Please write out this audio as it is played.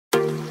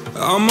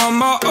I'm on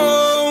my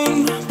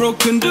own,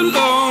 broken and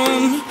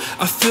alone.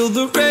 I feel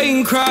the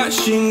rain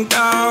crashing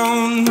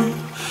down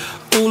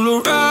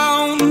all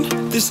around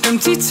this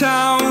empty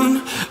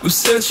town. I'm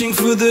searching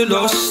for the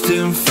lost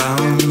and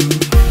found,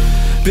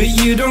 but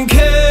you don't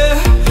care,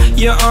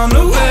 you're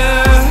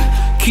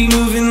unaware. Keep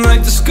moving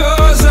like the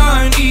scars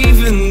aren't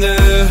even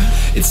there.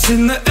 It's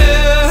in the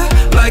air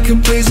like a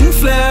blazing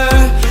flare.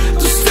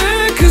 Don't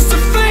stare cause the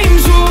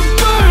flames will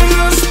burn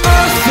us.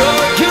 I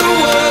thought you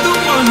were the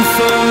one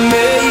for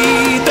me,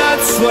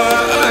 that's why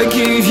I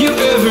gave you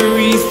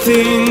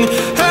everything.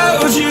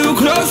 Held you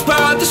close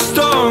by the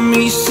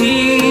stormy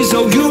seas.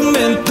 Oh, you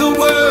meant the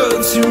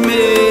world to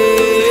me.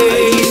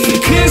 I used to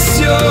kiss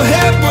your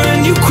head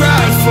when you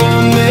cried for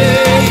me,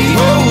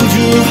 hold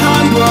your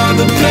hand while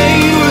the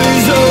pain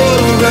was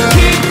over,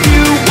 keep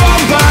you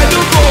warm by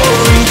the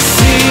roaring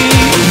sea.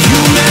 Oh, you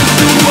meant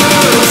the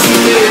world to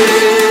me.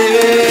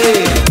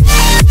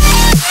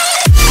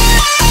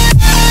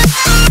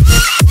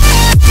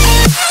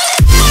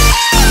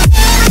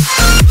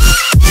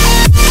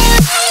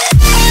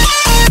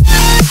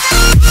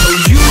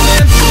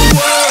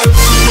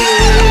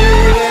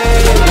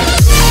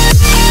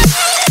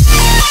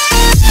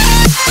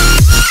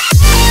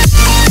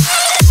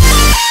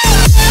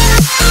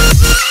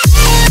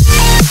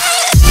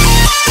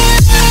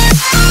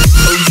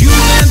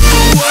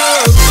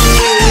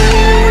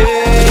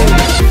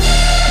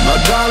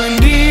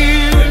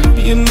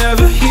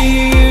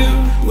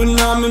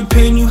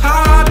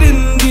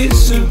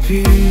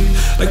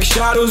 Like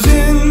shadows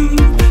in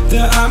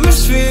the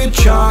atmosphere,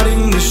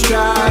 charting the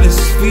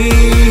stratosphere.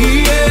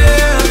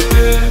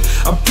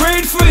 Yeah. I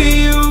prayed for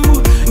you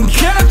and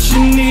kept you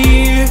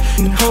near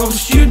in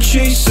hopes you'd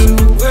chase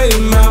away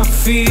my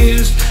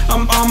fears.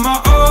 I'm on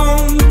my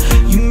own,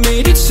 you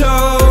made it so,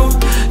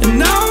 and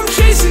now I'm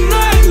chasing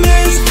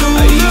nightmares through.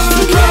 I used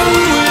to run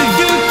with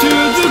you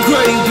through the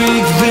great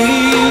big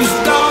leaves,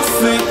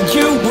 laugh at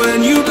you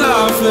when you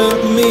laugh at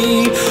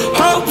me.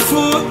 Hope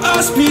for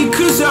us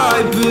because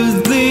I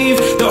believe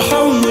the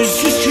home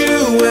was just you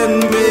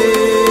and me.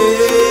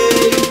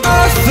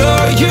 I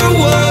thought you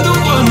were the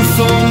one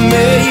for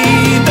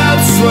me,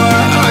 that's why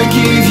I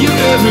gave you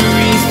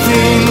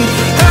everything.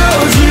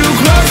 Held you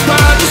close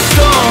by the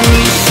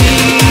stormy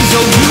seas.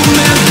 Oh, you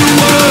meant the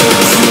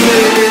world to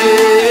me.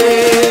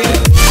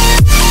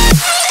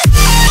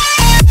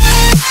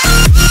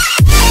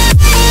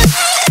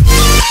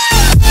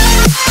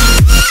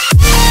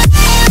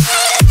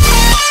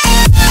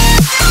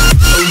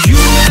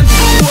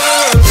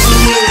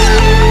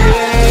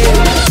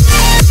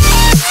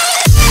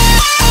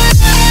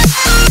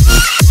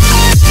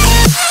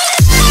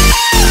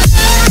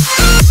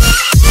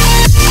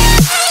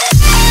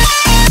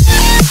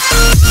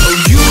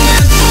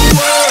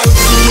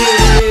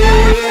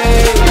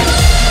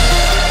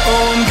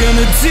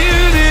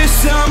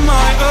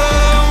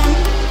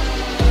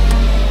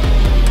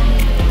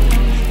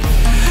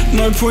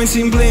 No point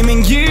in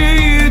blaming you,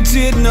 you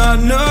did not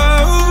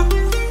know.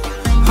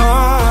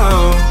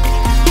 Oh,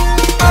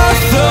 I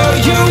thought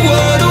you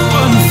were the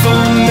one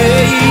for me,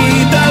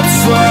 that's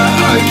why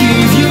I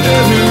gave you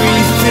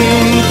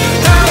everything.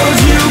 Held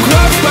you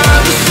close by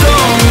the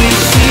stormy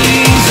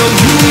seas. Oh,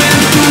 you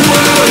meant the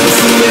world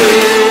to me.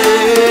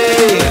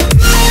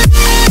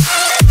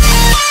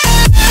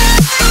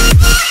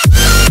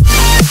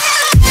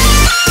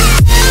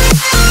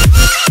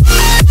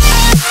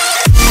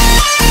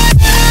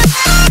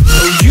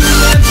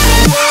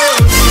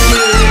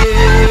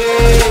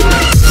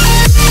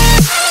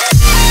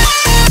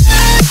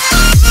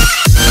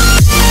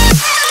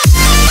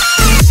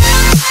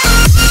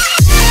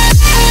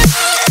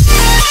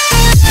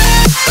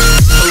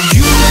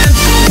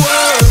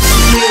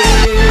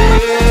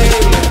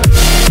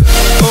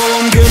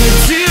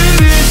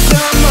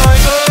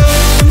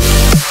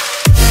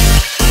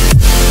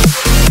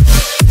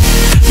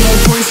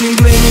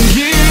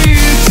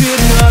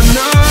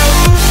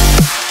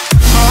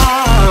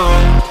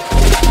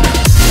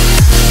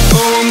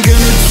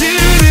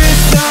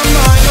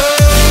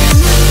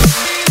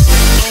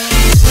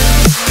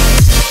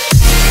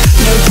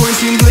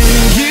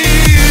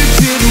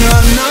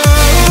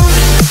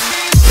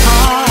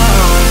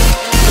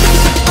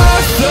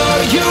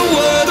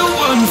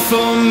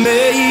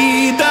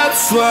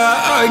 That's why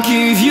I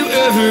gave you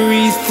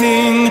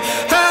everything.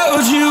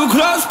 Held you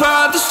close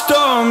by the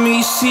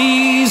stormy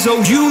seas.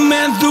 Oh, you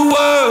meant the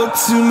world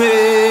to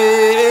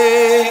me.